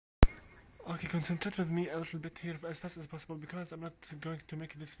Okay, concentrate with me a little bit here as fast as possible because I'm not going to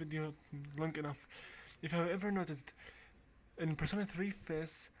make this video long enough. If you have ever noticed, in Persona 3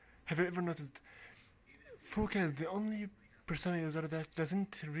 FES, have you ever noticed Fuka is the only Persona user that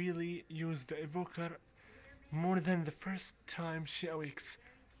doesn't really use the Evoker more than the first time she awakes.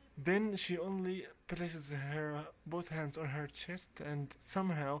 Then she only places her both hands on her chest and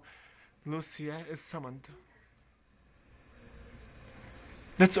somehow Lucia is summoned.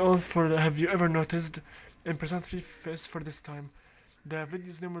 That's all for the Have You Ever Noticed in Persona 3 FES for this time. The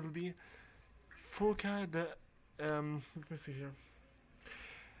video's name will be Fuka the let me see here.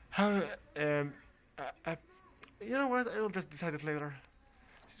 How you know what? I will just decide it later.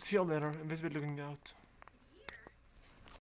 See you all later. Invisible looking out.